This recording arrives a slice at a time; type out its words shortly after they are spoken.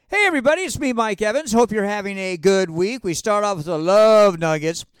everybody, it's me, Mike Evans. Hope you're having a good week. We start off with the love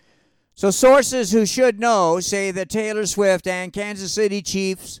nuggets. So sources who should know say that Taylor Swift and Kansas City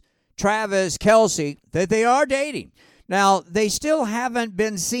Chiefs Travis Kelce, that they are dating. Now, they still haven't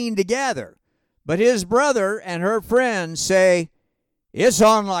been seen together, but his brother and her friends say it's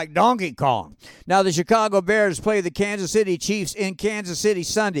on like Donkey Kong. Now, the Chicago Bears play the Kansas City Chiefs in Kansas City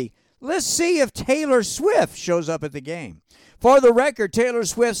Sunday. Let's see if Taylor Swift shows up at the game. For the record, Taylor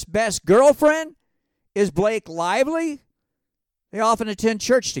Swift's best girlfriend is Blake Lively. They often attend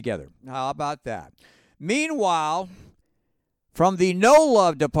church together. How about that? Meanwhile, from the No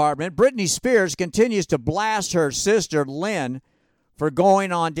Love department, Britney Spears continues to blast her sister, Lynn, for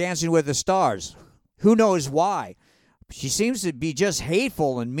going on Dancing with the Stars. Who knows why? She seems to be just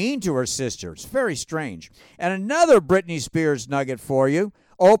hateful and mean to her sister. It's very strange. And another Britney Spears nugget for you.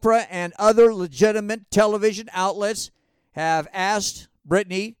 Oprah and other legitimate television outlets have asked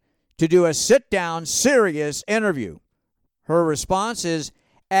Britney to do a sit-down, serious interview. Her response is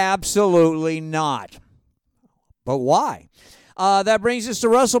absolutely not. But why? That brings us to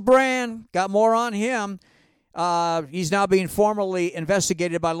Russell Brand. Got more on him. He's now being formally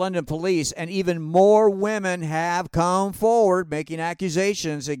investigated by London police, and even more women have come forward making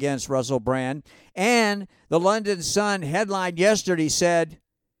accusations against Russell Brand. And the London Sun headline yesterday said,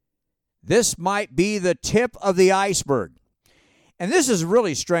 "This might be the tip of the iceberg." And this is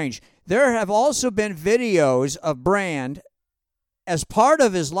really strange. There have also been videos of Brand as part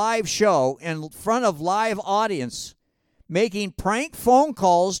of his live show in front of live audience making prank phone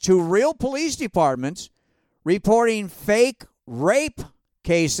calls to real police departments, reporting fake rape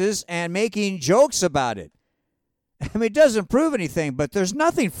cases and making jokes about it. I mean, it doesn't prove anything, but there's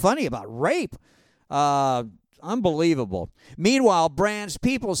nothing funny about rape. Unbelievable. Meanwhile, Brand's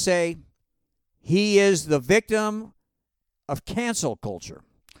people say he is the victim of cancel culture.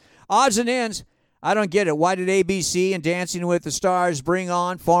 Odds and ends, I don't get it. Why did ABC and Dancing with the Stars bring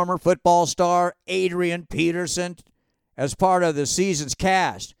on former football star Adrian Peterson as part of the season's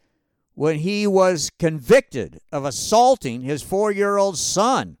cast when he was convicted of assaulting his 4-year-old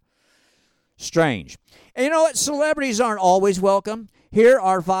son? Strange. And you know what? Celebrities aren't always welcome. Here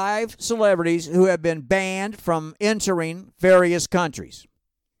are 5 celebrities who have been banned from entering various countries.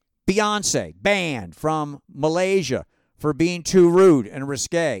 Beyonce, banned from Malaysia for being too rude and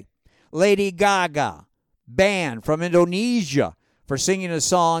risque. Lady Gaga, banned from Indonesia for singing a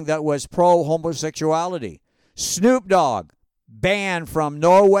song that was pro-homosexuality. Snoop Dogg, banned from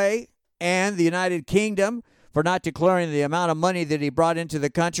Norway and the United Kingdom for not declaring the amount of money that he brought into the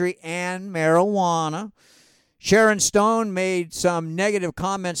country and marijuana. Sharon Stone made some negative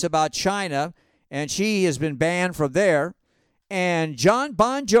comments about China, and she has been banned from there. And John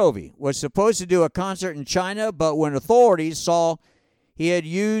Bon Jovi was supposed to do a concert in China, but when authorities saw he had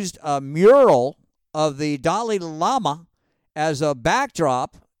used a mural of the Dalai Lama as a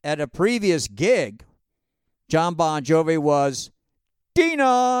backdrop at a previous gig, John Bon Jovi was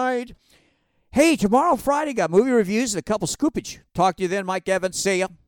denied. Hey, tomorrow, Friday, got movie reviews and a couple scoopage. Talk to you then, Mike Evans. See ya.